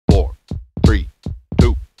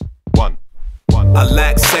I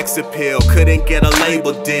lack sex appeal, couldn't get a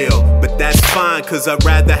label deal, but that's fine cause I'd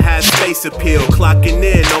rather have space appeal. Clocking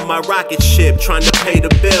in on my rocket ship, trying to pay the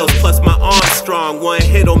bills, plus my arm strong, one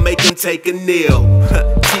hit'll make him take a kneel.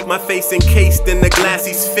 Keep my face encased in the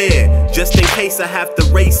glassy sphere, just in case I have to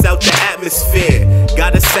race out the atmosphere.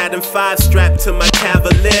 Got a Saturn V strapped to my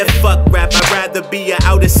Cavalier. Fuck rap, I'd rather be an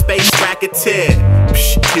outer space racketeer.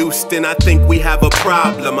 Psh, Houston, I think we have a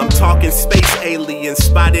problem. I'm talking space aliens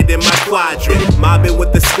spotted in my quadrant. Mobbing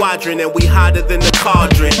with the squadron and we hotter than the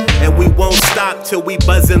cauldron. And we won't stop till we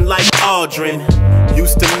buzzing like Aldrin.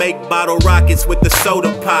 Used to make bottle rockets with the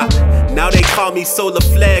soda pop. Now they call me solar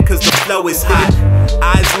flare cause the flow is hot.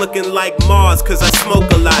 Eyes looking like Mars cause I smoke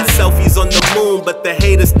a lot. Selfies on the moon but the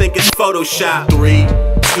haters think it's Photoshop. 3,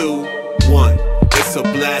 2, 1. It's a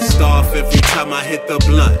blast off every time I hit the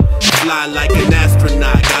blunt. Fly like an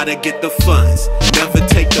astronaut, gotta get the funds. Never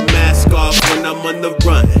take the mask off when I'm on the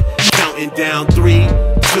run. Counting down 3,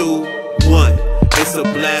 2, 1. It's a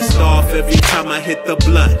blast off every time I hit the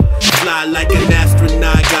blunt. Fly like an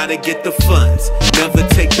astronaut, gotta get the funds. Never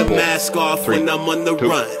take the mask off when I'm on the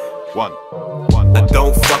run. 1. I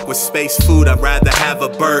don't fuck with space food, I'd rather have a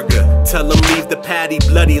burger. Tell them leave the patty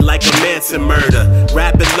bloody like a Manson murder.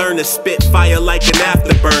 Rap and learn to spit fire like an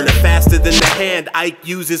afterburner. Faster than the hand Ike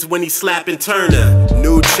uses when he's slapping Turner.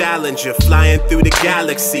 New challenger, flying through the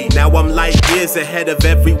galaxy. Now I'm light years ahead of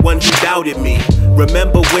everyone who doubted me.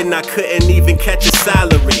 Remember when I couldn't even catch a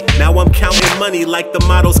salary? Now I'm counting money like the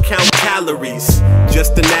models count calories.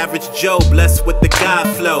 Just an average Joe blessed with the God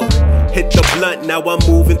flow. Hit the blunt, now I'm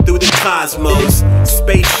moving through the cosmos.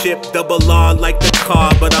 Spaceship, double R like the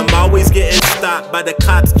car, but I'm always getting stopped by the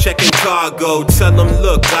cops checking cargo. Tell them,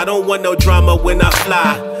 look, I don't want no drama when I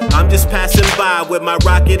fly. I'm just passing by with my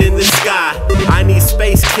rocket in the sky. I need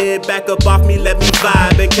space, kid, back up off me, let me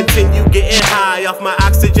vibe and continue getting high off my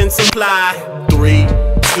oxygen supply. 3,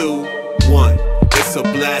 2, 1. It's a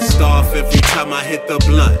blast off every time I hit the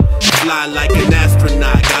blunt. Fly like an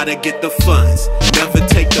astronaut, gotta get the funds. Never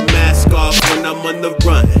take the mask off when I'm on the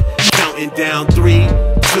run. Counting down 3,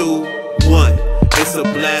 2, 1. It's a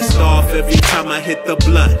blast off every time I hit the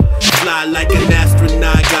blunt. Fly like an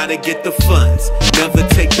astronaut, gotta get the funds. Never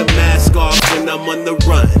take the mask off when I'm on the